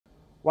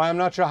Well, I'm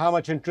not sure how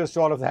much interest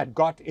all of that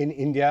got in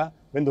India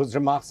when those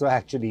remarks were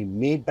actually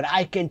made, but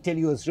I can tell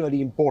you it's really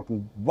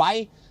important.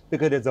 Why?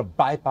 Because there's a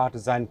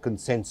bipartisan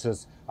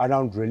consensus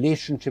around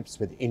relationships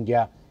with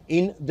India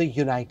in the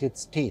United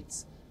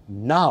States.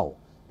 Now,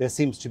 there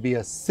seems to be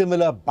a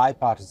similar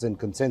bipartisan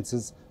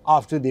consensus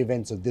after the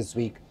events of this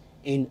week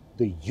in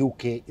the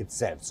UK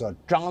itself. So a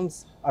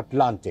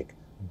transatlantic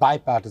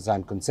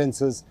bipartisan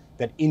consensus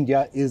that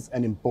India is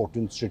an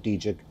important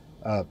strategic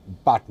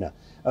partner.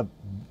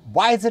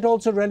 Why is it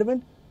also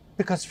relevant?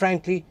 Because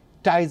frankly,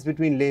 ties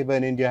between Labour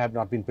and India have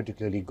not been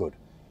particularly good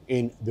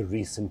in the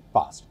recent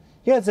past.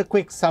 Here's a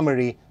quick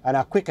summary and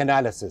a quick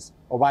analysis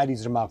of why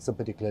these remarks are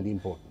particularly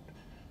important.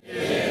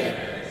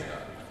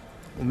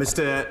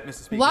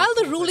 While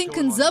the ruling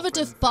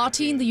Conservative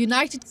Party in the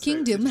United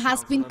Kingdom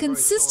has been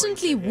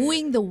consistently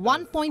wooing the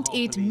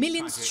 1.8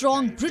 million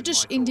strong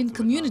British Indian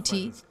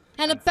community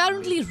and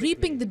apparently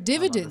reaping the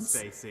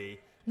dividends,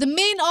 the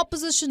main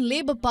opposition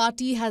Labour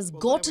Party has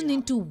gotten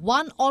into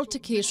one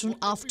altercation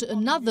after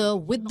another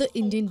with the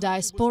Indian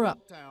diaspora.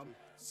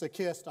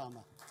 Keir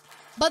Starmer.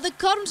 But the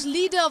current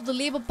leader of the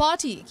Labour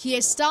Party, Keir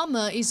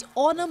Starmer, is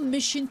on a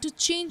mission to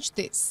change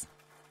this.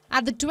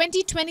 At the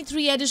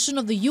 2023 edition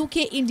of the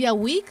UK India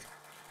Week,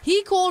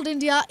 he called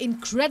India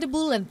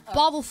incredible and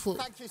powerful,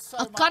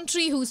 a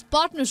country whose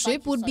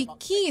partnership would be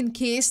key in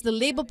case the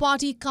Labour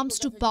Party comes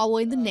to power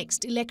in the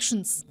next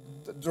elections.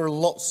 There are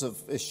lots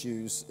of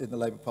issues in the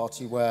Labour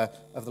Party where,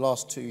 over the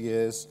last 2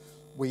 years,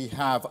 we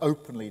have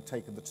openly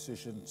taken the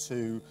decision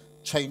to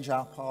change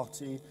our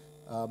party,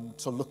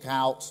 to look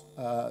out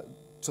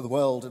to the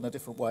world in a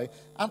different way,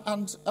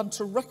 and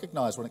to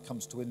recognise when it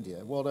comes to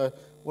India what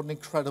an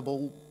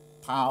incredible,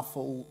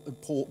 powerful,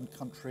 important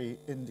country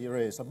India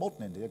is, a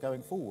modern India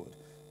going forward,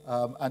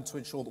 and to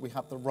ensure that we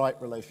have the right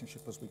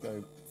relationship as we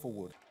go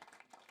forward.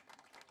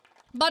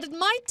 But it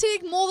might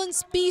take more than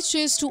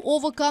speeches to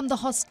overcome the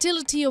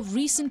hostility of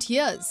recent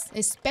years,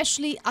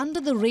 especially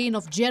under the reign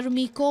of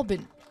Jeremy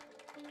Corbyn.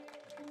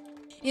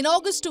 In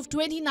August of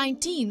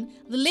 2019,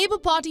 the Labour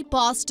Party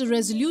passed a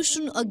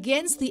resolution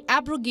against the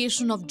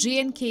abrogation of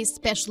J&K's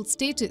special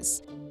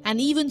status and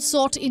even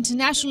sought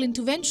international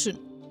intervention.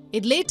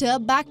 It later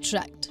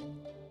backtracked.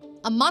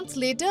 A month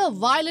later, a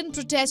violent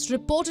protest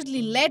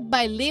reportedly led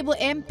by Labour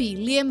MP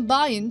Liam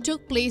Bryan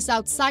took place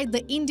outside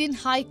the Indian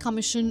High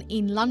Commission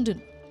in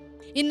London.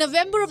 In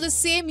November of the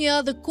same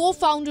year, the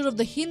co-founder of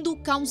the Hindu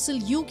Council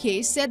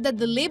UK said that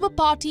the Labour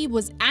Party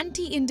was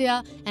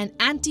anti-India and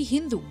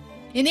anti-Hindu.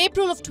 In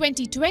April of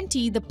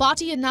 2020, the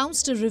party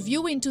announced a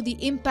review into the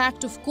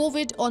impact of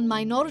COVID on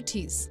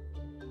minorities.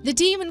 The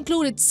team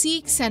included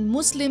Sikhs and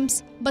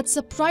Muslims, but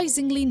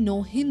surprisingly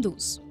no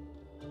Hindus.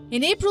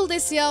 In April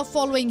this year,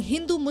 following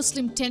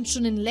Hindu-Muslim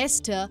tension in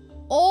Leicester,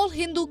 all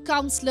Hindu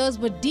councillors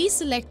were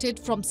deselected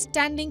from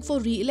standing for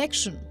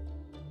re-election.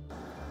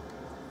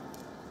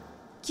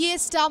 Keir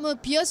Starmer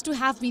appears to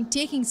have been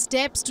taking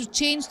steps to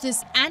change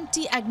this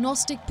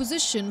anti-agnostic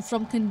position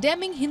from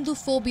condemning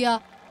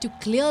Hinduphobia to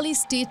clearly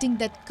stating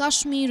that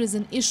Kashmir is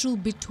an issue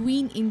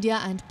between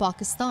India and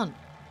Pakistan.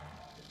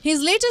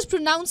 His latest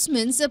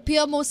pronouncements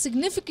appear more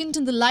significant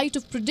in the light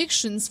of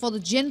predictions for the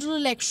general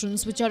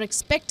elections which are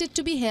expected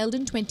to be held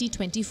in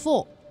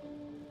 2024.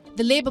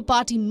 The Labour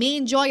Party may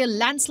enjoy a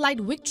landslide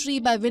victory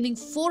by winning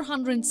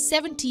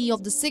 470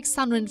 of the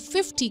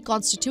 650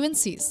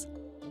 constituencies.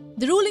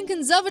 The ruling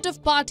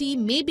Conservative Party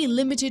may be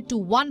limited to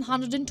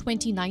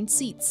 129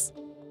 seats.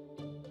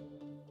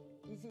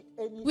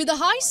 With a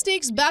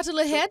high-stakes battle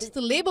ahead,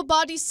 the Labour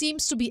Party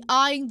seems to be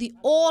eyeing the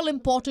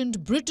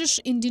all-important British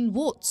Indian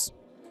votes.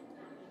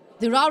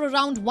 There are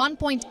around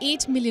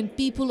 1.8 million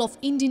people of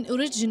Indian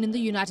origin in the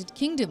United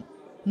Kingdom,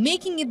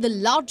 making it the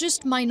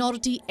largest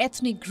minority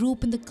ethnic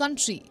group in the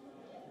country.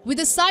 With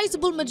a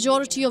sizable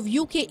majority of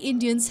UK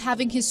Indians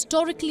having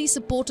historically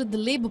supported the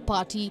Labour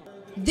Party,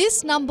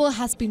 this number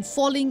has been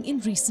falling in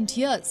recent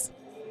years.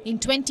 In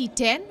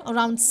 2010,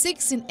 around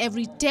 6 in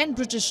every 10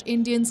 British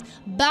Indians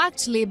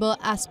backed Labour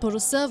as per a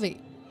survey.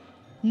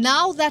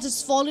 Now that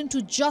has fallen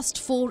to just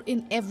 4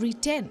 in every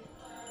 10.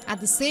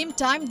 At the same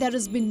time, there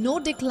has been no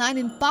decline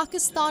in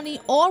Pakistani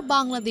or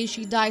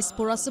Bangladeshi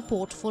diaspora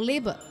support for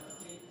Labour.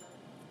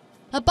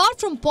 Apart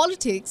from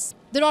politics,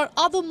 there are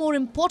other more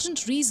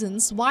important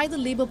reasons why the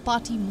Labour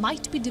Party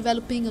might be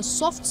developing a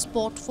soft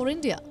spot for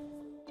India.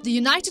 The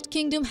United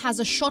Kingdom has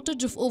a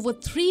shortage of over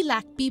 3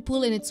 lakh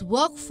people in its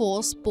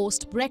workforce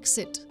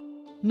post-Brexit.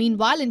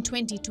 Meanwhile, in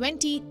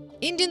 2020,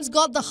 Indians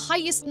got the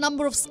highest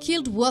number of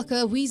skilled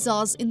worker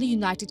visas in the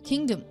United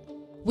Kingdom.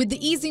 With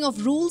the easing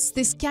of rules,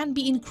 this can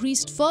be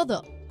increased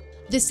further.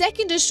 The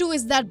second issue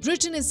is that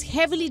Britain is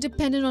heavily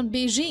dependent on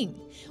Beijing,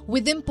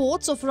 with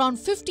imports of around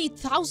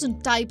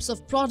 50,000 types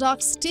of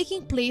products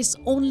taking place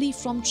only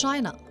from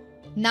China.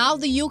 Now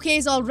the UK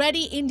is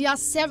already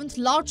India's 7th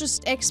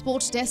largest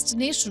export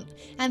destination,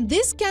 and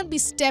this can be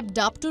stepped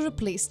up to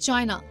replace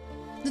China.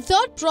 The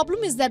third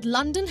problem is that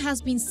London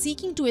has been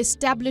seeking to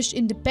establish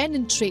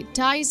independent trade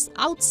ties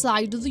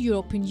outside of the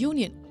European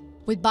Union,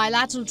 with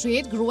bilateral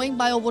trade growing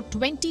by over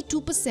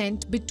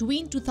 22%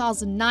 between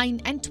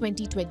 2009 and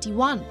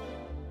 2021.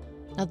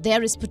 Now,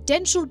 there is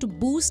potential to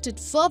boost it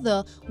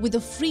further with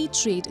a free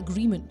trade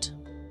agreement.